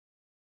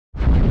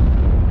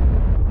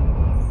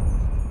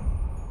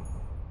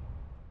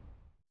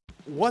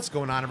What's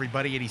going on,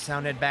 everybody? Eddie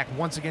Soundhead back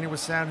once again here with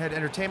Soundhead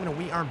Entertainment, and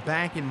we are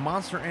back in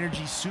Monster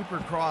Energy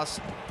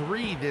Supercross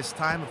 3 this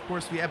time. Of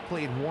course, we have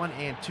played 1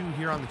 and 2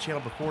 here on the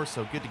channel before,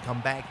 so good to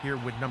come back here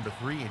with number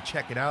 3 and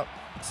check it out.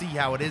 See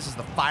how it is as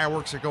the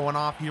fireworks are going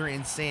off here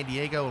in San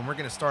Diego, and we're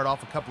going to start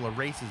off a couple of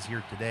races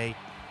here today.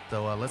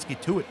 So let's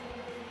get to it.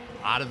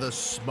 Out of the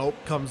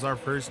smoke comes our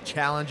first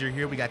challenger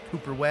here. We got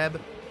Cooper Webb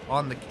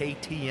on the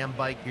KTM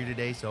bike here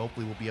today, so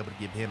hopefully we'll be able to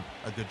give him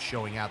a good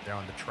showing out there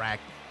on the track.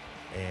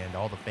 And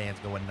all the fans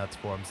going nuts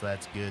for him, so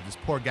that's good. This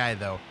poor guy,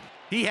 though,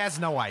 he has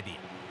no idea.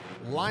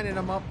 Lining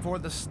him up for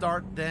the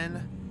start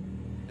then.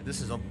 And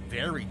this is a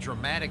very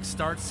dramatic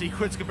start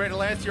sequence compared to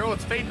last year. Oh,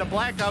 it's fading to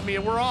black on me,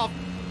 and we're off.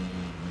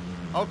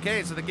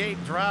 Okay, so the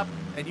gate dropped,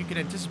 and you can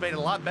anticipate it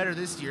a lot better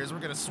this year as we're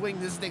going to swing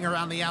this thing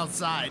around the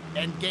outside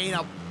and gain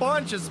a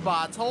bunch of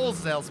spots,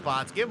 wholesale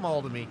spots. Give them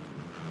all to me.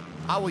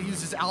 I will use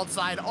this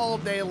outside all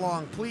day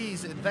long.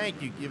 Please and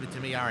thank you. Give it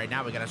to me. All right,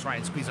 now we got to try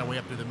and squeeze our way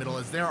up through the middle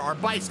as there are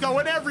bikes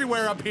going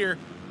everywhere up here.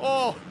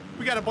 Oh,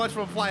 we got a bunch of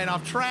them flying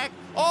off track.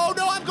 Oh,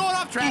 no, I'm going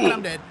off track and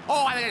I'm dead.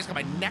 Oh, I think I just got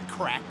my neck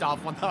cracked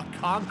off on the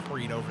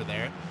concrete over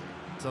there.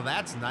 So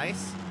that's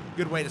nice.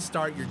 Good way to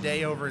start your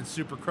day over in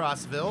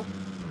Supercrossville.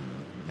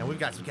 And we've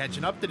got some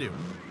catching up to do.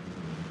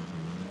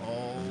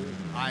 Oh,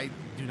 I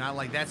do not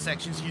like that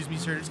section. Excuse me,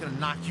 sir. It's going to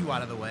knock you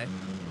out of the way.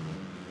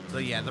 So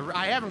yeah,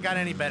 I haven't got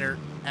any better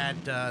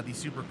at the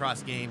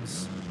Supercross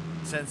games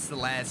since the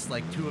last, 2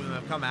 of them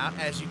have come out,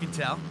 as you can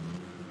tell.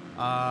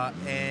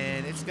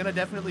 And it's going to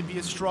definitely be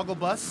a struggle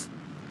bus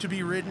to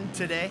be ridden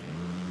today,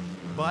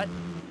 but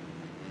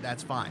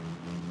that's fine.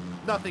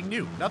 Nothing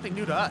new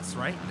to us,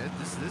 right?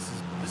 This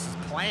is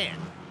planned.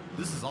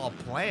 This is all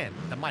planned.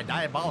 That's my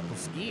diabolical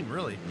scheme,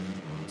 really.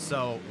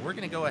 So we're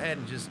going to go ahead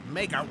and just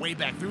make our way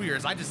back through here,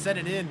 as I just set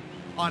it in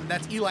on,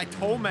 that's Eli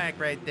Tomac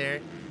right there.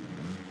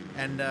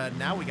 And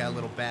now we got a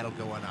little battle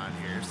going on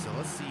here. So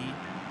let's see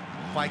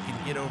if I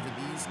can get over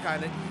these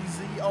kind of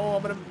easy. Oh,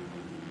 I'm going to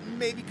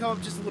maybe come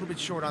up just a little bit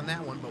short on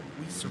that one, but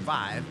we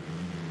survive.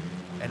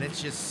 And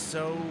it's just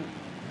so...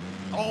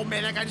 Oh,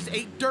 man, that guy just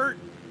ate dirt.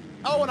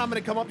 Oh, and I'm going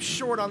to come up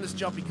short on this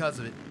jump because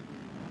of it.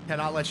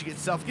 Cannot let you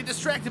get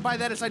distracted by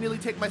that as I nearly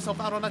take myself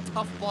out on a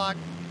tough block.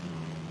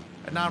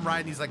 And now I'm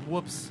riding these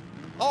whoops.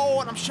 Oh,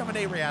 and I'm shoving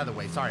A-Ray out of the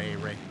way. Sorry,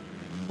 A-Ray.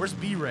 Where's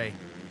B-Ray?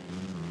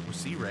 Where's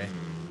C-Ray?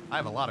 I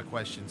have a lot of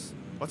questions.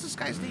 What's this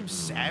guy's name?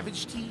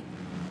 Savage T?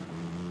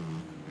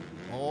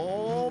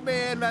 Oh,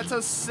 man, that's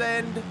a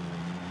send.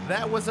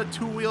 That was a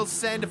two-wheel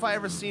send if I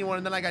ever seen one,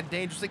 and then I got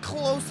dangerously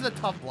close to the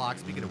tough block,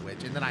 speaking of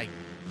which, and then I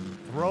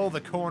throw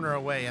the corner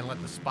away and let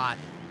the spot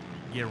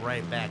get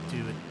right back to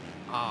it.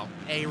 Oh,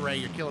 A-Ray,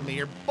 you're killing me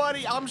here.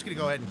 Buddy, I'm just going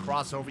to go ahead and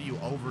cross over you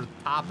over the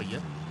top of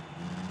you.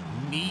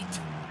 Neat.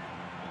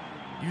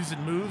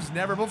 Using moves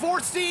never before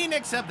seen,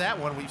 except that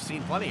one we've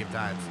seen plenty of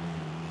times.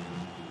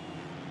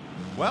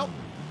 Well,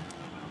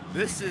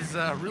 this is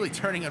really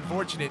turning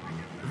unfortunate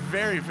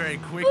very, very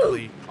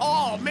quickly.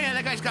 Oh, man,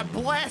 that guy's got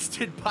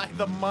blasted by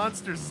the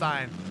monster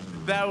sign.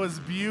 That was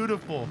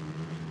beautiful.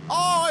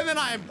 Oh, and then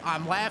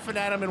I'm laughing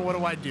at him, and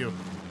what do?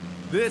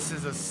 This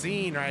is a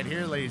scene right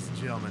here, ladies and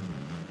gentlemen.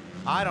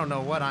 I don't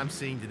know what I'm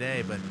seeing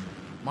today, but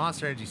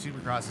Monster Energy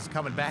Supercross is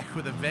coming back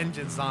with a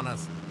vengeance on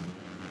us.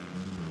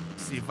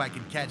 Let's see if I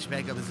can catch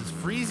back up. This is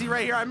Freezy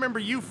right here. I remember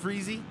you,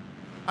 Freezy.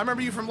 I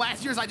remember you from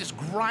last year's. I just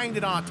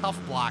grinded on a tough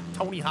block,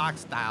 Tony Hawk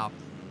style.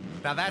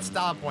 Now that's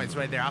style points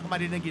right there. How come I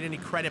didn't get any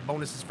credit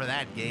bonuses for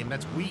that game?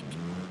 That's weak.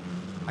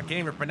 I can't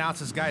even pronounce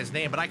this guy's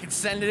name, but I can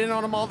send it in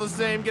on him all the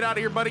same. Get out of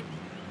here, buddy.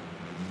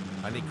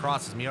 I think he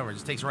crosses me over.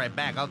 Just takes right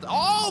back.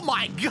 Oh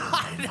my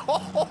God!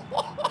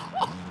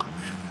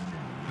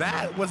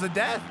 That was a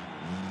death.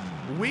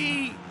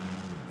 We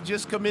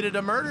just committed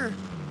a murder.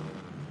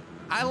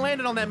 I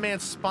landed on that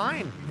man's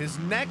spine. His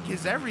neck,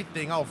 his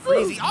everything. Oh,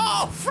 Freezy.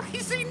 Oh,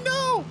 Freezy,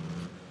 no!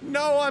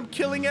 No, I'm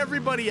killing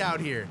everybody out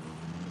here.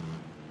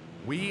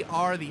 We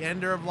are the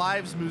ender of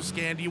lives,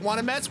 Mooscan. Do you want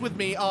to mess with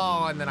me?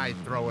 Oh, and then I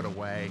throw it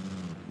away.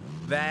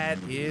 That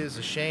is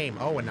a shame.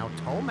 Oh, and now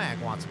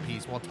Tomac wants a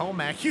piece. Well,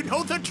 Tomac, you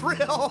know the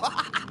drill.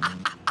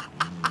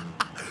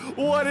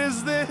 What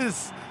is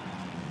this?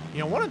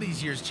 You know, one of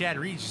these years, Chad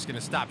Reed's just going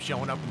to stop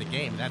showing up in the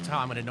game. That's how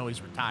I'm going to know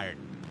he's retired.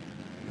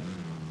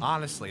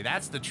 Honestly,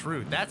 that's the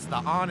truth. That's the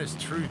honest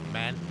truth,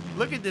 man.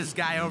 Look at this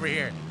guy over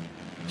here.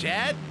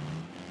 Chad,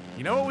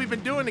 you know what we've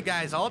been doing to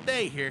guys all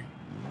day here?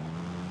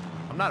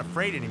 I'm not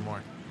afraid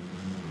anymore.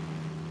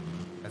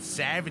 A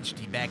Savage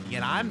T back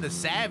again. I'm the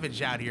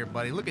savage out here,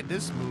 buddy. Look at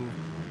this move.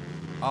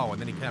 Oh,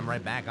 and then he came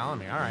right back on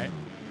me. All right.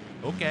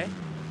 Okay.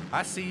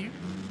 I see you.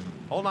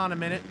 Hold on a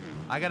minute.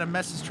 I got to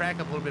mess this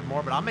track up a little bit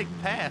more, but I'll make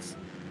the pass.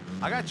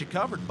 I got you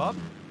covered, bub.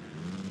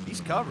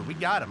 He's covered. We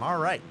got him. All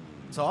right.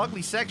 It's an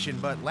ugly section,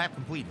 but lap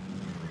completed.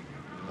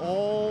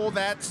 Oh,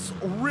 that's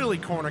really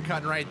corner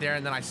cutting right there,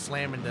 and then I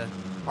slam into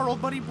our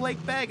old buddy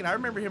Blake Baggett. I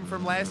remember him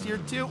from last year,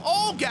 too.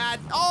 Oh,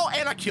 God. Oh,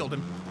 and I killed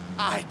him.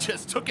 I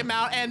just took him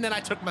out, and then I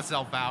took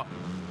myself out.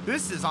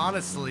 This is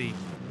honestly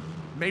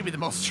maybe the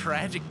most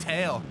tragic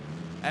tale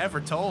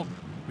ever told.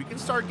 We can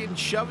start getting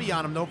shovey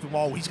on him, though.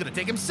 Oh, he's going to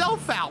take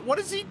himself out. What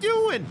is he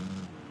doing?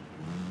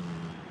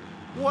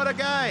 What a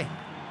guy.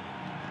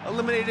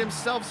 Eliminated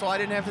himself so I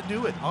didn't have to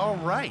do it. All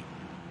right.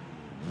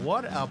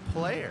 What a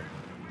player.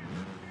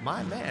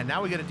 My man.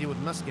 Now we got to deal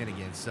with Muskin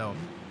again. So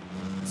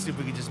let's see if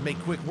we can just make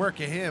quick work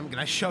of him. Can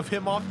I shove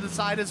him off to the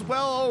side as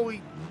well? Oh,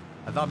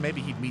 I thought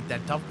maybe he'd meet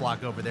that tough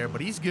block over there,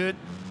 but he's good.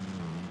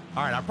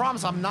 All right, I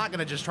promise I'm not going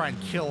to just try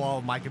and kill all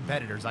of my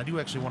competitors. I do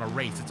actually want to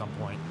race at some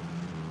point.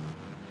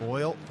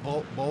 Bogle.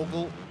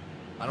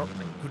 I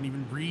couldn't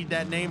even read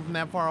that name from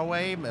that far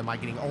away. Am I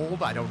getting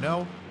old? I don't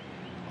know.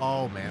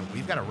 Oh, man.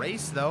 We've got a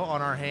race, though,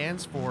 on our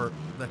hands for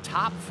the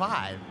top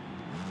 5.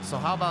 So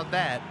how about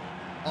that?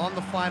 On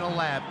the final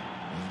lap,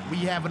 we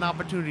have an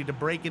opportunity to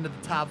break into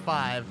the top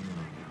 5.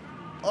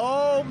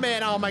 Oh,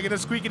 man. Oh, am I going to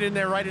squeak it in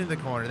there right into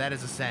the corner? That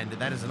is a send.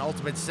 That is an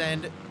ultimate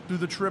send through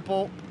the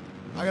triple.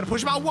 I got to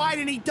push him out wide,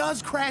 and he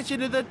does crash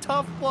into the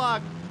tough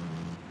block.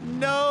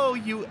 No,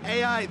 you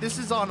AI. This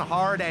is on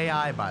hard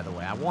AI, by the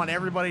way. I want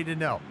everybody to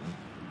know.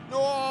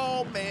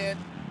 Oh, man.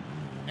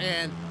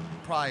 And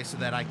probably so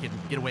that I can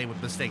get away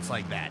with mistakes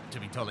like that,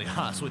 to be totally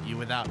honest with you,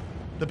 without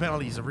the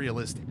penalties of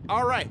realistic.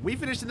 All right, we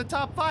finished in the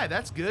top 5.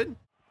 That's good.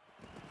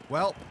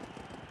 Well,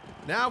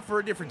 now for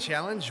a different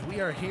challenge.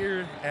 We are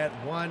here at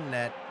one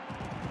that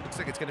looks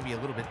like it's going to be a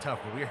little bit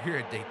tougher. We are here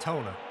at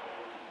Daytona.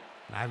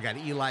 I've got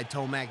Eli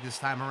Tomac this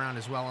time around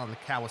as well on the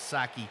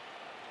Kawasaki.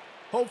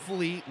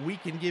 Hopefully, we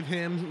can give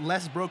him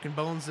less broken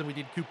bones than we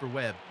did Cooper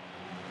Webb.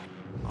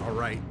 All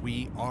right,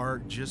 we are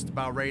just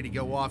about ready to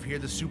go off here.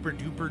 The super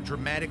duper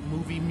dramatic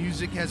movie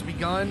music has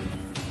begun.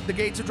 The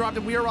gates are dropped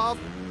and we are off.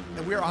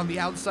 And we are on the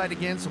outside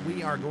again, so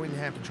we are going to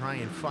have to try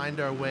and find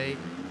our way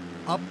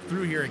up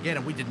through here again.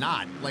 And we did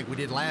not, like we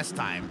did last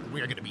time.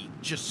 We are going to be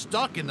just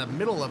stuck in the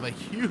middle of a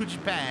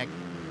huge pack,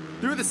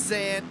 through the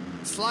sand,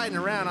 sliding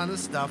around on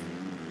this stuff.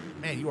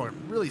 Man, you are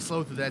really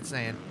slow through that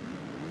sand.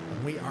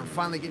 And we are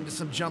finally getting to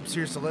some jumps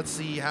here, so let's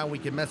see how we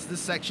can mess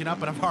this section up,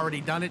 and I've already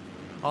done it.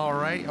 All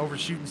right,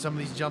 overshooting some of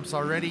these jumps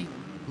already.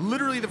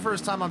 Literally the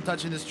first time I'm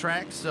touching this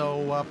track,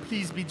 so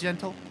please be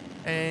gentle.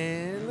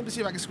 And let me see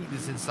if I can squeak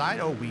this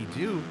inside. Oh, we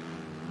do.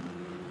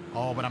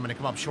 Oh, but I'm going to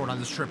come up short on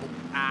this triple.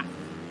 Ah,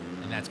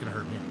 and that's going to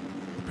hurt me.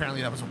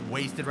 Apparently that was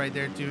wasted right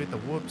there, too. Hit the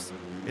whoops.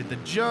 Hit the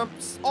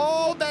jumps.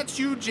 Oh, that's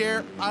huge,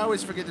 Jer. I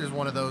always forget there's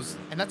one of those.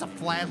 And that's a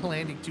flat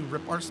landing, to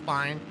rip our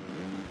spine.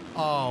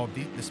 Oh,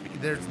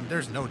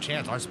 there's no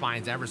chance our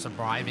spine's ever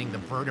surviving the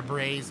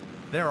vertebrae.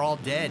 They're all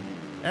dead.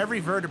 Every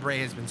vertebrae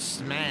has been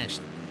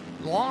smashed.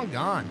 Long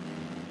gone.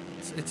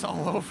 It's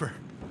all over.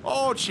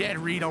 Oh, Chad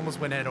Reed almost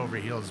went head over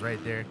heels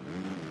right there.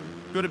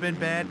 Could have been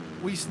bad.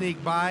 We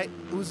sneak by.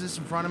 Who's this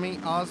in front of me?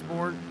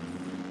 Osborne.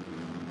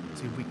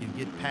 Let's see if we can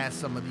get past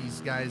some of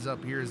these guys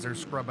up here as they're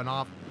scrubbing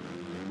off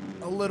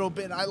a little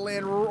bit. I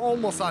land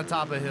almost on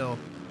top of hill.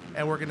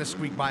 And we're going to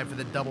squeak by for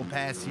the double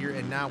pass here.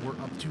 And now we're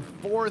up to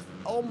 4th.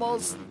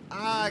 Almost.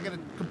 I got to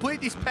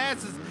complete these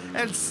passes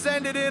and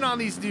send it in on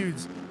these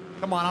dudes.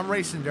 Come on, I'm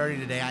racing dirty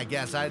today, I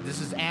guess.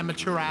 This is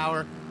amateur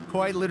hour.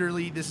 Quite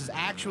literally, this is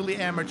actually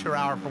amateur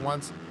hour for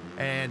once.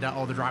 And,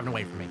 oh, they're driving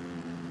away from me.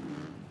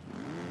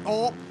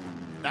 Oh,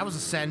 that was a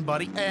send,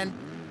 buddy. And,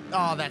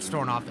 oh, that's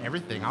throwing off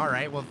everything. All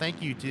right, well,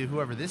 thank you to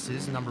whoever this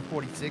is, number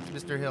 46,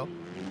 Mr. Hill.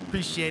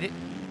 Appreciate it.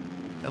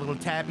 That little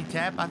tabby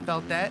tap, I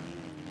felt that.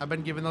 I've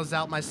been giving those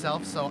out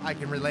myself, so I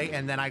can relate.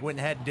 And then I went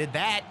ahead and did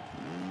that.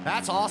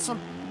 That's awesome.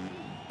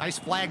 Nice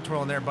flag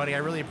twirling there, buddy. I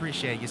really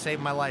appreciate it. You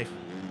saved my life.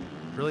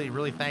 Really,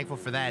 really thankful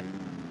for that.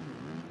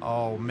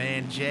 Oh,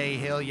 man, Jay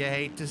Hill, you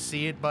hate to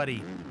see it,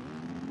 buddy.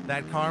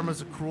 That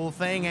karma's a cruel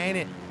thing, ain't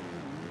it?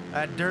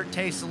 That dirt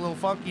tastes a little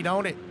funky,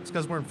 don't it? It's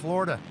because we're in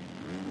Florida.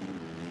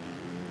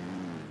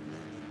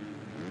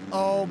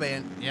 Oh,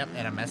 man. Yep,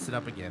 and I messed it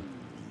up again.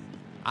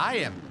 I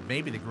am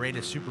maybe the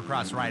greatest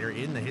Supercross rider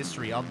in the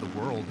history of the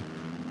world.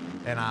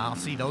 And I'll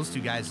see those two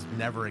guys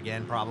never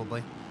again,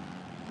 probably.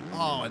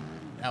 Oh, and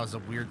that was a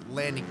weird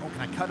landing. Oh,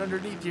 can I cut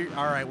underneath here?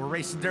 All right, we're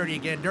racing dirty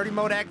again. Dirty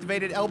mode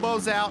activated.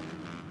 Elbows out.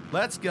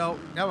 Let's go.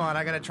 Come on,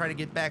 I got to try to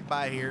get back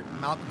by here.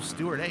 Malcolm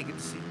Stewart. Hey, good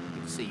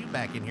to see you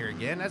back in here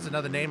again. That's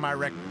another name I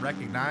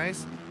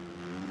recognize.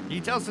 You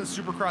can tell since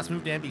Supercross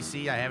moved to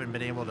NBC, I haven't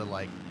been able to,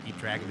 like, keep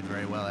track of it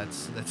very well.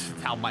 That's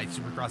how my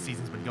Supercross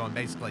season's been going,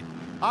 basically.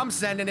 I'm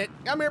sending it.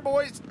 Come here,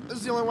 boys. This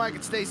is the only way I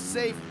can stay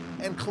safe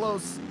and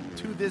close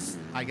to this,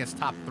 I guess,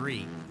 top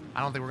 3.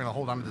 I don't think we're going to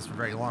hold on to this for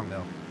very long,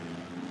 though.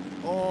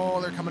 Oh,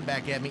 they're coming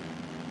back at me.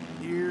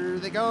 Here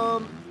they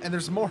come. And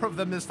there's more of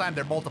them this time.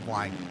 They're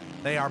multiplying.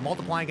 They are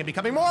multiplying and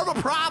becoming more of a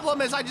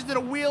problem as I just did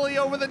a wheelie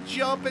over the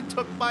jump and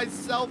took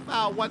myself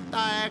out. What the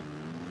heck?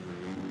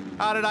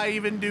 How did I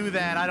even do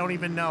that? I don't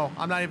even know.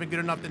 I'm not even good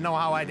enough to know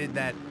how I did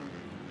that.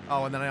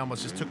 Oh, and then I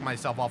almost just took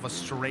myself off a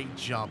straight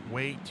jump.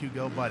 Way to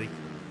go, buddy.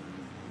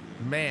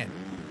 Man.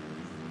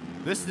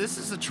 This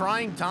is a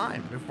trying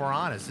time, if we're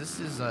honest. This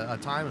is a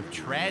time of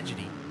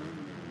tragedy.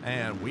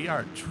 And we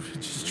are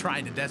just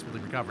trying to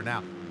desperately recover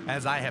now,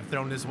 as I have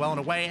thrown this well and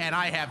away, and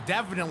I have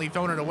definitely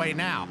thrown it away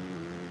now.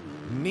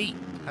 Neat.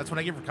 That's what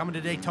I get for coming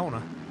to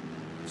Daytona.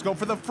 Let's go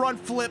for the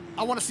front flip.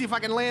 I want to see if I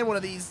can land one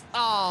of these.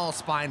 Oh,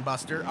 spine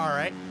buster. All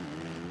right.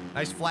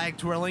 Nice flag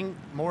twirling.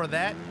 More of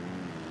that.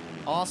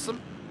 Awesome.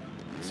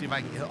 See if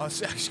I can,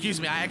 excuse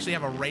me, I actually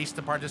have a race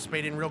to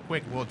participate in real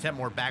quick. We'll attempt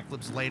more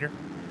backflips later.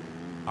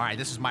 All right,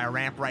 this is my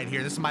ramp right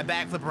here. This is my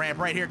backflip ramp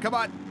right here. Come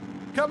on.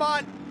 Come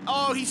on.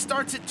 Oh, he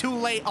starts it too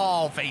late.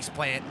 Oh,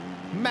 faceplant.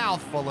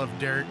 Mouthful of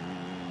dirt.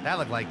 That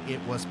looked like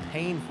it was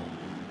painful.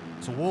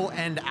 So we'll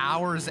end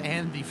ours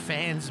and the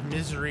fans'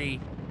 misery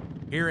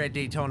here at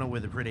Daytona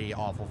with a pretty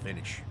awful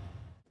finish.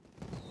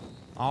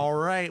 All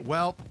right,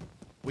 well,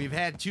 we've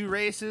had 2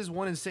 races,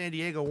 one in San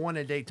Diego, one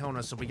in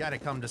Daytona, so we got to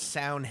come to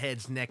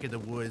Soundhead's neck of the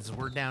woods.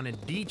 We're down in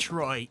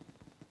Detroit.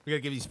 We got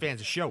to give these fans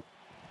a show.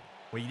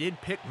 We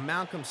did pick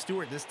Malcolm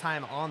Stewart this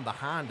time on the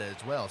Honda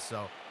as well,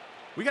 so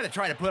we got to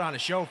try to put on a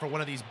show for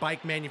one of these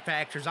bike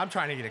manufacturers. I'm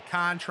trying to get a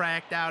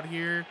contract out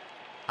here.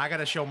 I got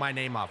to show my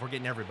name off. We're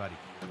getting everybody.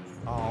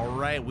 All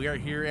right, we are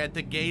here at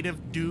the Gate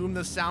of Doom.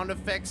 The sound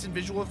effects and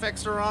visual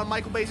effects are on.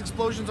 Michael Bay's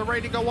explosions are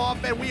ready to go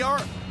off, and we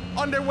are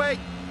underway.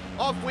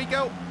 Off we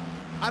go.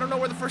 I don't know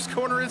where the first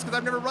corner is because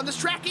I've never run this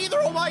track either.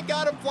 Oh my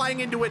God, I'm flying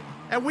into it.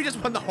 And we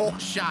just won the whole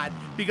shot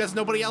because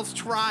nobody else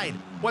tried.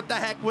 What the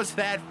heck was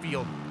that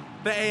field?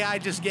 The AI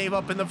just gave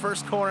up in the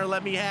first corner,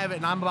 let me have it,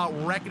 and I'm about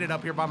wrecking it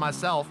up here by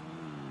myself.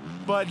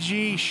 But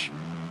geesh.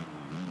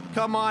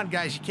 Come on,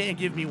 guys, you can't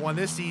give me one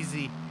this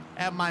easy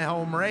at my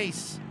home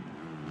race.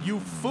 You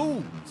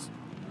fools.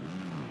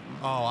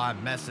 Oh,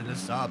 I'm messing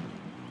this up.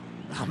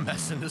 I'm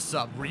messing this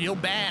up real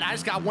bad. I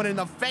just got one in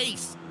the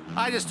face.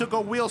 I just took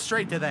a wheel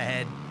straight to the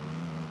head.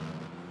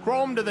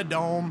 Chrome to the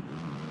dome.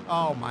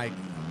 Oh my.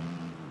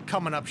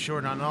 Coming up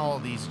short on all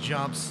of these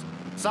jumps.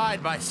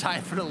 Side by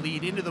side for the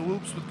lead into the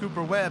whoops with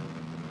Cooper Webb.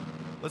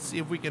 Let's see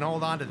if we can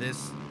hold on to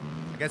this.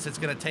 I guess it's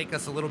going to take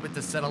us a little bit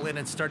to settle in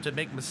and start to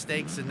make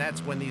mistakes, and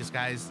that's when these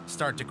guys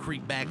start to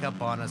creep back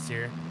up on us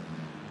here.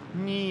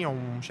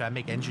 Should I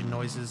make engine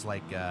noises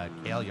like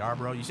Cale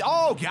Yarborough? You see?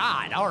 Oh,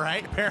 God. All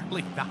right.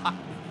 Apparently not.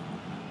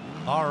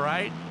 All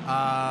right.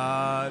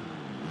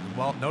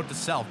 Well, note to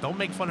self. Don't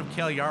make fun of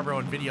Cale Yarborough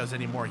in videos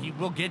anymore. He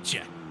will get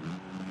you.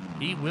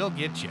 He will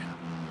get you.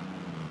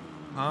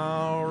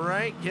 All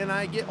right. Can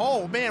I get...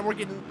 Oh, man. We're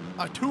getting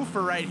a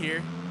twofer right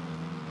here.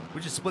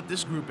 We just split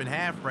this group in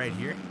half right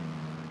here.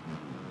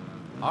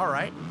 All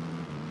right.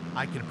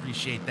 I can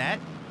appreciate that.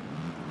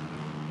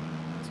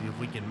 See if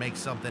we can make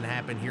something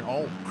happen here.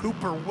 Oh,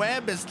 Cooper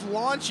Webb is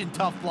launching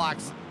tough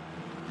blocks.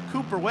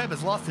 Cooper Webb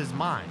has lost his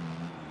mind.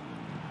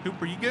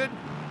 Cooper, you good?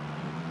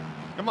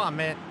 Come on,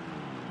 man.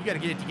 You got to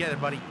get it together,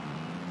 buddy.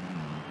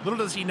 Little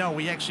does he know,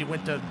 we actually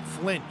went to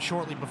Flint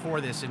shortly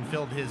before this and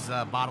filled his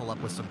bottle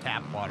up with some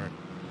tap water.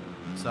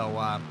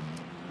 So,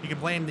 you can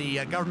blame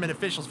the government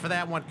officials for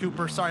that one,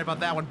 Cooper. Sorry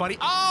about that one, buddy.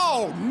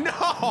 Oh,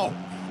 no!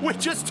 We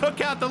just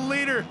took out the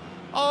leader.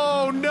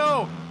 Oh,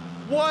 no.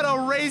 What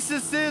a race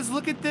this is.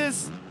 Look at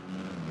this.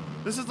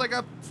 This is like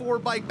a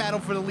 4-bike battle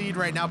for the lead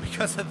right now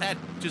because of that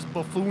just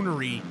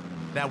buffoonery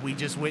that we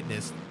just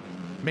witnessed.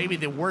 Maybe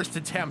the worst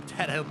attempt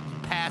at a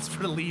pass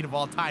for the lead of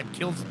all time.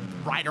 Kills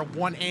rider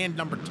 1 and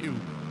number 2.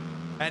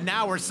 And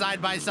now we're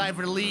side by side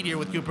for the lead here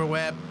with Cooper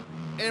Webb.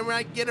 And when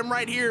I get him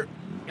right here,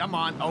 come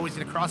on. Oh, he's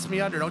going to cross me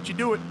under. Don't you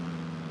do it.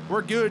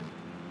 We're good.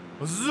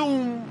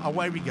 Zoom.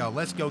 Away we go.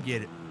 Let's go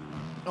get it.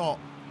 Oh.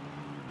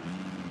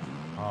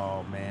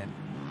 Oh, man.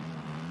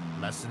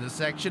 Messing this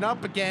section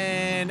up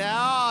again.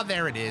 Oh,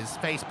 there it is.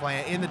 Face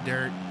plant in the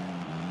dirt.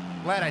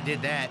 Glad I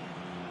did that.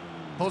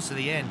 Close to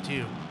the end,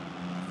 too.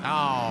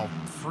 Oh,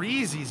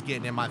 Freezy's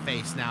getting in my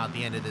face now at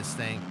the end of this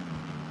thing.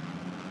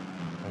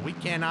 Well, we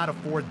cannot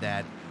afford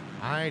that.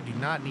 I do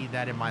not need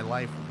that in my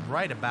life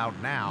right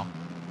about now.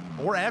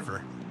 Or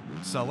ever.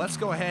 So let's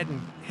go ahead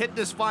and hit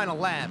this final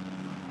lap.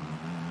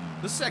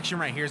 This section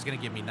right here is going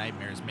to give me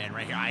nightmares, man,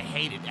 right here. I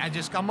hate it. I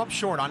just come up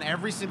short on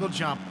every single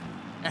jump.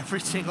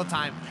 Every single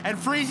time. And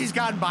Freezy's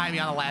gotten by me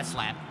on the last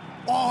lap.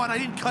 Oh, and I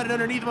didn't cut it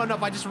underneath him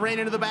enough. I just ran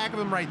into the back of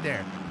him right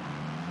there.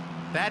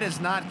 That is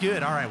not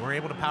good. All right, we're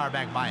able to power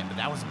back by him, but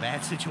that was a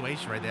bad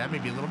situation right there. That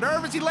made me a little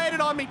nervous. He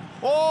landed on me.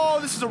 Oh,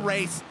 this is a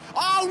race.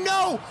 Oh,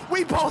 no.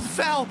 We both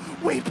fell.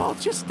 We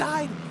both just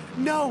died.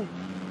 No.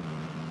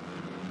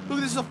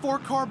 Look, this is a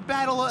 4-car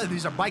battle.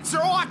 These are bikes. Oh,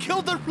 I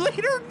killed the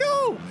leader.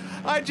 No.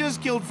 I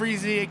just killed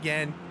Freezy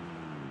again.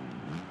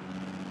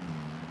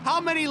 How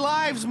many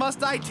lives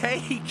must I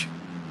take?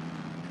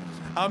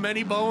 How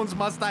many bones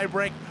must I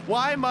break?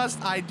 Why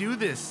must I do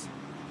this?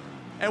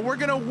 And we're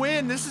gonna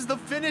win. This is the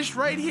finish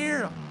right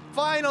here.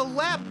 Final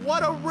lap.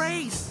 What a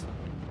race.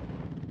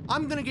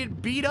 I'm gonna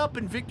get beat up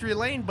in victory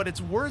lane, but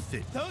it's worth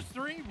it. Those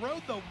 3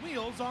 rode the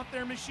wheels off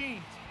their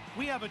machines.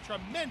 We have a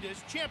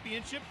tremendous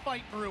championship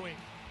fight brewing.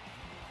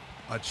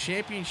 A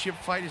championship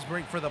fight is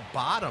brewing for the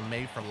bottom,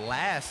 maybe for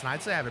last. And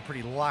I'd say I have it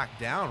pretty locked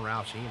down,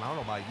 Raushim. I don't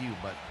know about you,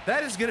 but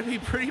that is gonna be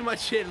pretty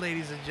much it,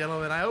 ladies and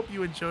gentlemen. I hope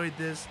you enjoyed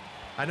this.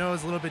 I know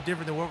it's a little bit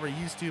different than what we're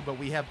used to, but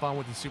we have fun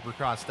with the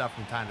Supercross stuff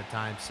from time to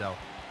time, so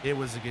it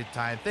was a good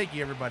time. Thank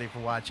you, everybody, for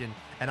watching,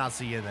 and I'll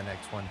see you in the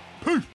next one. Peace!